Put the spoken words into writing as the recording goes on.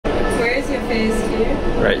face here?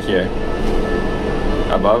 Right here.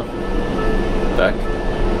 Above. Back.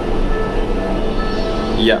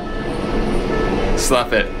 Yeah.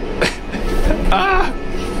 Slap it. Ah!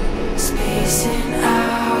 Spacing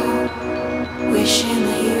out, wishing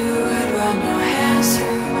that you would run your hands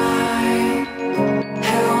through mine.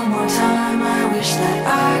 Hey, one more time, I wish that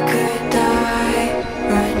I could die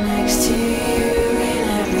right next to you in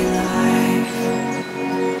every life.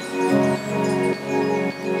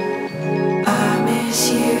 I miss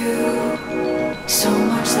you so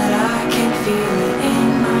much that I can feel it in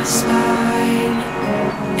my spine.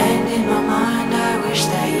 And in my mind, I wish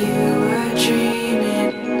that you were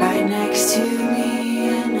dreaming right next to me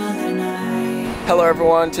another night. Hello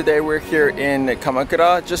everyone, today we're here in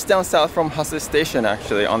Kamakura, just down south from Hase Station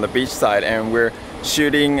actually, on the beach side, and we're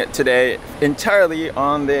shooting today entirely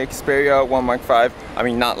on the Xperia 1 Mark V. I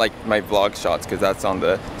mean, not like my vlog shots because that's on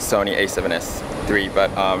the Sony A7S III, but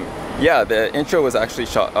yeah, the intro was actually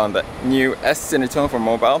shot on the new S Cinetone for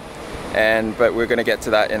mobile, but we're gonna get to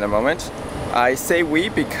that in a moment. I say we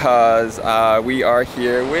because we are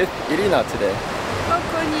here with Irina today. こ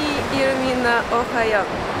こにいるみんなおはよう。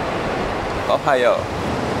 Ohayo.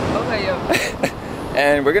 おはよう。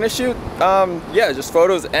 And we're gonna shoot, yeah, just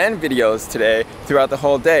photos and videos today throughout the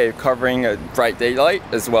whole day, covering bright daylight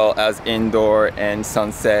as well as indoor and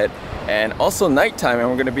sunset and also nighttime, and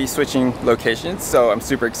we're gonna be switching locations, so I'm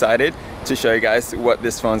super excited to show you guys what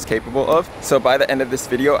this phone's capable of. So by the end of this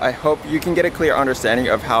video, I hope you can get a clear understanding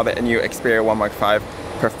of how the new Xperia 1 Mark V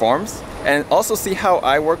performs, and also see how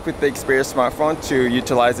I work with the Xperia smartphone to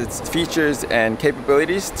utilize its features and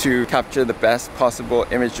capabilities to capture the best possible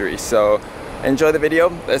imagery. So enjoy the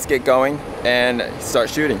video, let's get going and start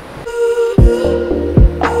shooting.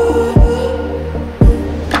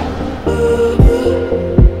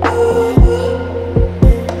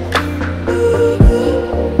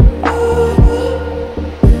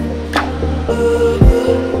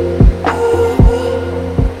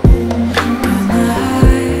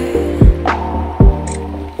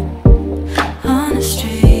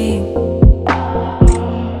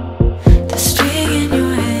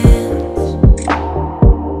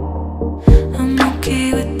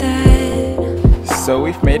 So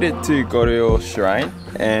we've made it to Goryo Shrine,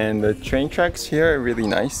 and the train tracks here are really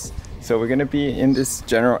nice. So we're gonna be in this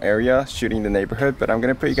general area shooting the neighborhood, but I'm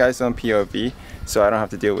gonna put you guys on POV so I don't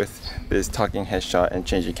have to deal with this talking headshot and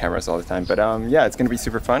changing cameras all the time. But yeah, it's gonna be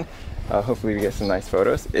super fun. Hopefully we get some nice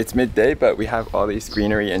photos. It's midday, but we have all these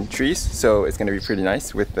greenery and trees, so it's gonna be pretty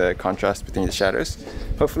nice with the contrast between the shadows.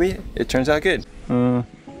 Hopefully it turns out good.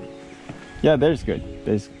 Yeah, there's good.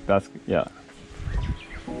 That's, yeah.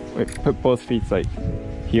 Wait, put both feet like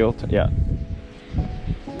heel, yeah.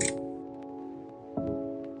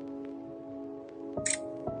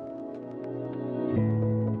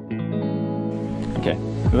 Okay,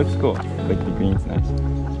 it looks cool. Like the green's nice.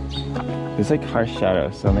 There's like harsh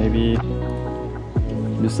shadow, so maybe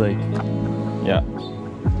just like, yeah.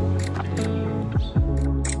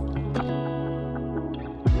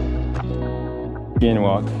 Begin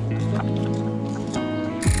walk.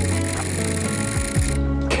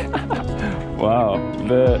 Wow,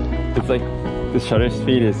 it's like the shutter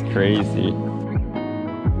speed is crazy.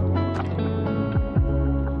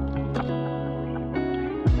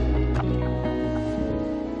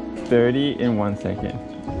 In 1 second.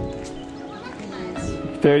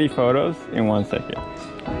 30 photos in 1 second.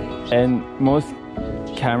 And most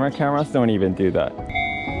cameras don't even do that.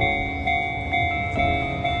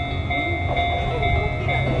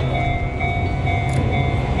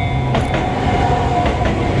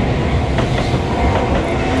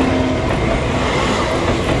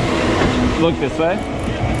 Look this way.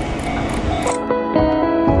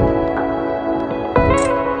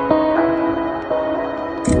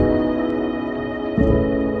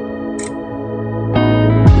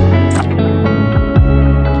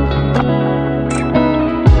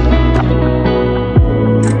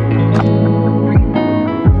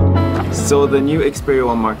 So the new Xperia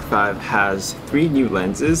 1 Mark V has 3 new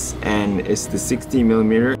lenses, and it's the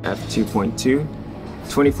 60mm f2.2,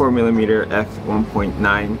 24mm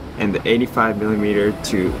f1.9, and the 85mm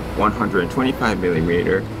to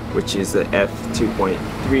 125mm, which is the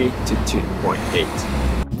f2.3 to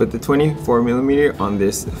 2.8. But the 24mm on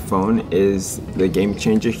this phone is the game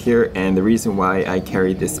changer here, and the reason why I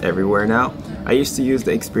carry this everywhere now. I used to use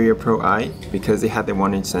the Xperia Pro-I because they had the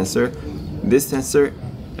 1-inch sensor. This sensor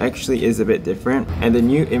actually is a bit different, and the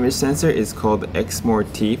new image sensor is called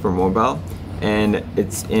X-More-T for mobile, and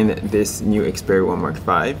it's in this new Xperia 1 Mark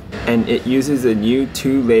V, and it uses a new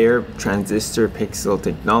 2-layer transistor pixel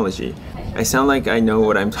technology. I sound like I know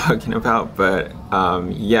what I'm talking about, but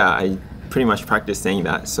yeah, pretty much practice saying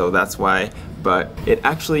that, so that's why. But it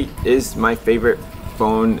actually is my favorite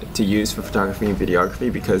phone to use for photography and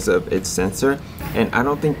videography because of its sensor, and I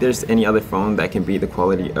don't think there's any other phone that can beat the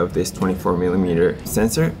quality of this 24mm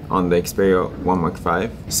sensor on the Xperia 1 Mark V.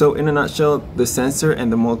 So in a nutshell, the sensor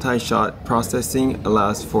and the multi-shot processing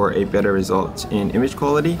allows for a better result in image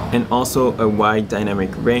quality and also a wide dynamic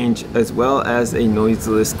range, as well as a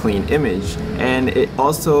noiseless clean image. And it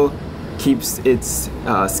also keeps its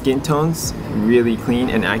skin tones really clean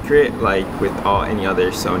and accurate, like with any other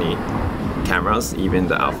Sony cameras, even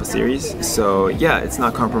the Alpha series. So yeah, it's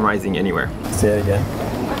not compromising anywhere. Say it again.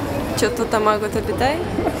 Чото тамаго табитай?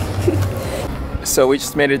 So we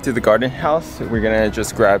just made it to the garden house. We're gonna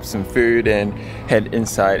just grab some food and head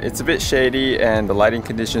inside. It's a bit shady and the lighting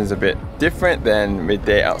condition is a bit different than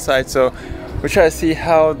midday outside, so we'll try to see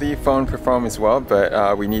how the phone performs as well,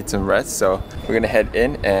 but we need some rest, so we're gonna head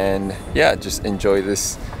in and yeah, just enjoy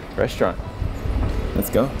this restaurant. Let's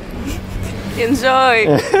go.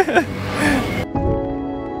 Enjoy!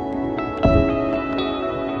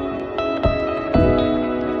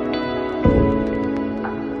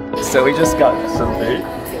 So we just got some food.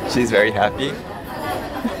 She's very happy.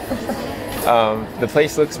 The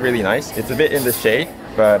place looks really nice. It's a bit in the shade,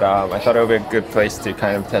 but I thought it would be a good place to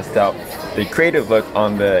kind of test out the creative look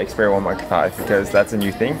on the Xperia 1 Mark V, because that's a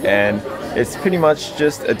new thing, and it's pretty much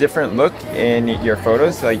just a different look in your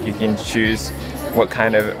photos. Like, you can choose what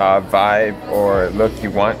kind of vibe or look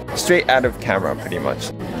you want straight out of camera pretty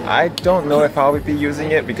much. I don't know if I'll be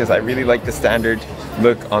using it because I really like the standard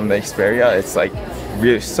look on the Xperia. It's like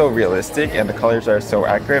so realistic and the colors are so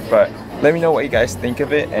accurate, but let me know what you guys think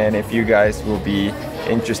of it and if you guys will be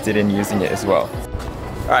interested in using it as well.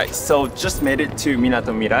 Alright, so just made it to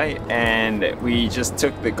Minato Mirai and we just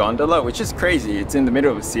took the gondola, which is crazy. It's in the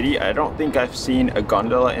middle of the city. I don't think I've seen a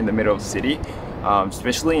gondola in the middle of the city,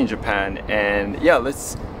 especially in Japan. And yeah,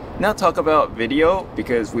 let's now talk about video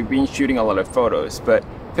because we've been shooting a lot of photos, but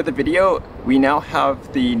for the video, we now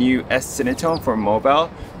have the new S Cinetone for mobile,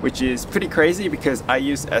 which is pretty crazy because I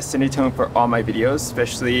use S Cinetone for all my videos,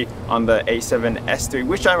 especially on the A7S III,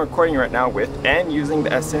 which I'm recording right now with, and using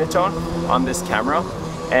the S Cinetone on this camera.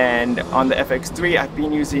 And on the FX3, I've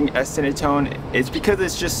been using S Cinetone. It's because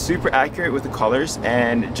it's just super accurate with the colors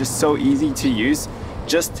and just so easy to use,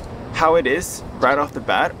 just how it is right off the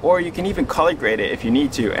bat, or you can even color grade it if you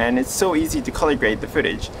need to, and it's so easy to color grade the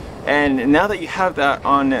footage. And now that you have that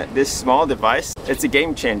on this small device, it's a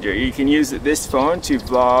game changer. You can use this phone to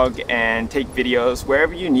vlog and take videos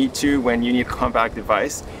wherever you need to when you need a compact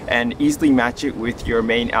device and easily match it with your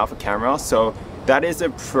main alpha camera. So that is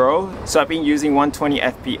a pro. So I've been using 120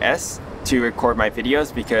 FPS to record my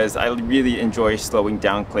videos because I really enjoy slowing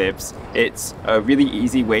down clips. It's a really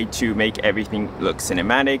easy way to make everything look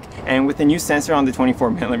cinematic, and with the new sensor on the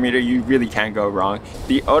 24mm, you really can't go wrong.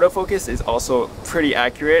 The autofocus is also pretty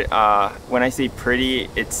accurate. When I say pretty,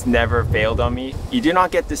 it's never failed on me. You do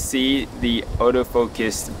not get to see the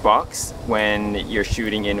autofocus box when you're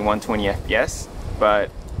shooting in 120 FPS,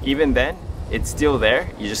 but even then, it's still there.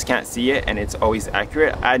 You just can't see it and it's always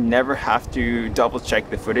accurate. I never have to double check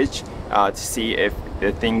the footage to see if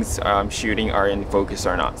the things I'm shooting are in focus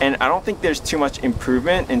or not. And I don't think there's too much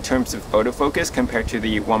improvement in terms of autofocus compared to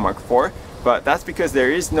the 1 Mark IV, but that's because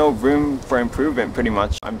there is no room for improvement pretty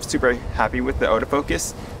much. I'm super happy with the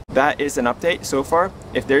autofocus. That is an update so far.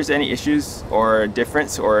 If there's any issues or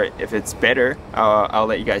difference, or if it's better, I'll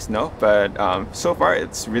let you guys know, but so far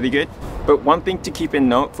it's really good. But one thing to keep in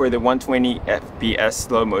note for the 120 FPS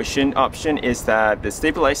slow motion option is that the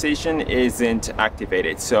stabilization isn't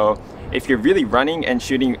activated. So if you're really running and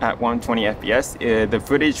shooting at 120 FPS, the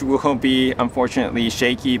footage will be unfortunately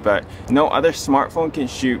shaky, but no other smartphone can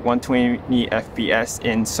shoot 120 FPS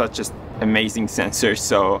in such an amazing sensor.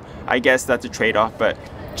 So I guess that's a trade-off, but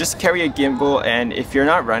just carry a gimbal, and if you're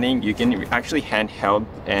not running, you can actually handheld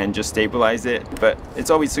and just stabilize it, but it's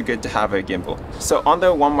always so good to have a gimbal. So on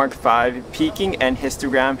the 1 Mark V, peaking and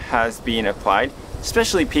histogram has been applied,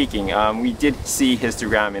 especially peaking. We did see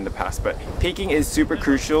histogram in the past, but peaking is super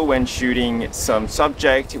crucial when shooting some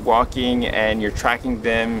subject walking and you're tracking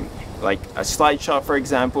them, like a slide shot for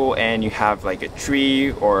example, and you have like a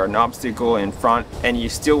tree or an obstacle in front and you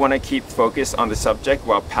still want to keep focus on the subject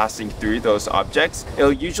while passing through those objects.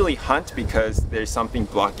 It'll usually hunt because there's something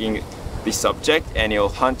blocking the subject, and it'll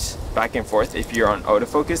hunt back and forth if you're on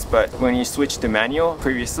autofocus. But when you switch to manual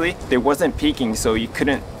previously, there wasn't peaking, so you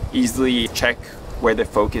couldn't easily check where the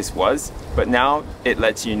focus was, but now it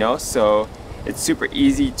lets you know, so it's super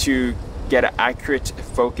easy to get an accurate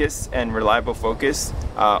focus and reliable focus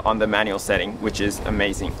on the manual setting, which is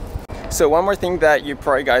amazing. So one more thing that you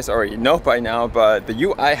probably guys already know by now, but the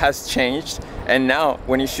UI has changed, and now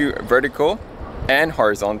when you shoot vertical and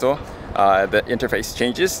horizontal, the interface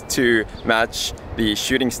changes to match the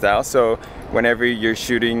shooting style. So whenever you're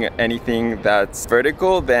shooting anything that's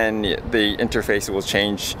vertical, then the interface will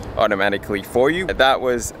change automatically for you. That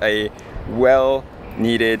was a well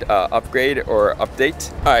needed upgrade or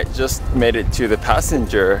update. Alright, just made it to the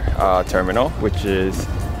passenger terminal, which is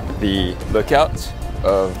the lookout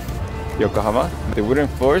of Yokohama. The wooden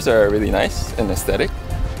floors are really nice and aesthetic,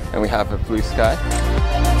 and we have a blue sky.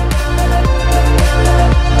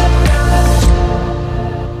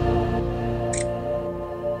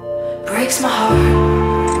 Breaks my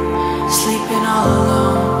heart, sleeping all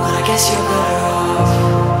alone, but I guess you're better off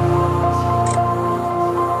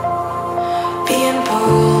being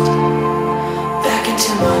pulled back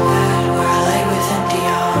into my bed where I lay with empty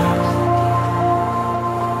arms.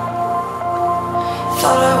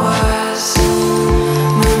 Thought I was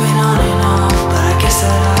moving on and on, but I guess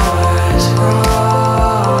that I was wrong.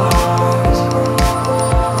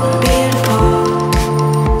 Being pulled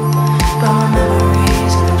by my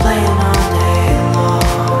memories and playing all day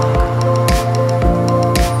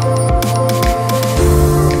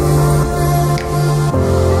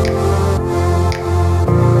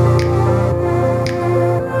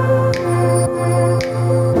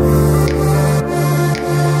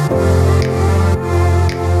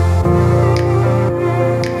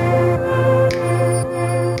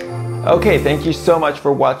Okay, thank you so much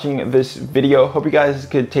for watching this video. Hope you guys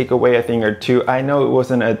could take away a thing or two. I know it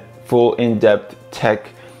wasn't a full in-depth tech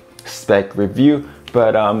spec review,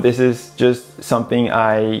 but this is just something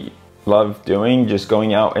I love doing, just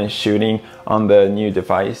going out and shooting on the new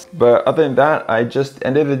device. But other than that, I just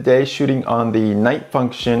ended the day shooting on the night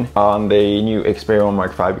function on the new Xperia 1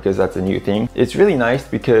 Mark V because that's a new thing. It's really nice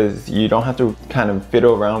because you don't have to kind of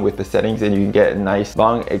fiddle around with the settings, and you can get a nice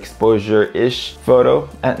long exposure-ish photo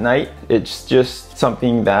at night. It's just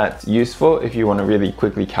something that's useful if you want to really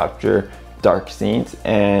quickly capture dark scenes.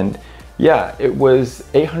 And yeah, it was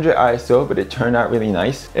 800 ISO, but it turned out really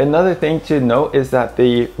nice. Another thing to note is that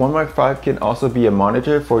the 1 Mark V can also be a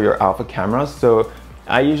monitor for your alpha cameras. So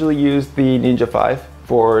I usually use the Ninja 5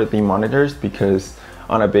 for the monitors because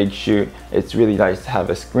on a big shoot, it's really nice to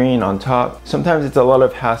have a screen on top. Sometimes it's a lot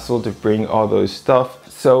of hassle to bring all those stuff.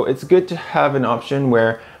 So it's good to have an option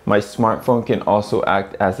where my smartphone can also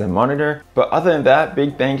act as a monitor. But other than that,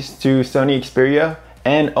 big thanks to Sony Xperia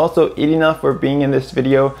and also Irina for being in this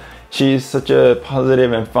video. She's such a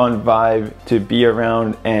positive and fun vibe to be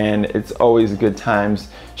around, and it's always good times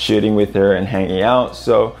shooting with her and hanging out.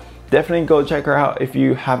 So definitely go check her out if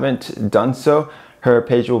you haven't done so. Her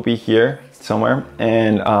page will be here somewhere,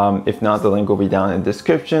 and if not, the link will be down in the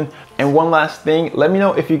description. And one last thing, let me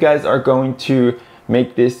know if you guys are going to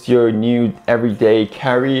make this your new everyday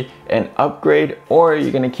carry and upgrade, or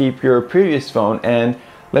you're gonna keep your previous phone. And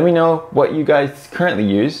let me know what you guys currently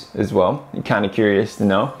use as well. I'm kind of curious to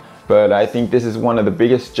know. But I think this is one of the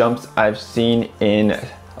biggest jumps I've seen in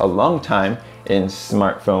a long time in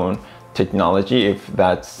smartphone technology, if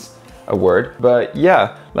that's a word. But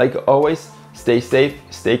yeah, like always, stay safe,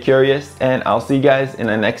 stay curious, and I'll see you guys in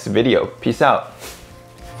the next video. Peace out.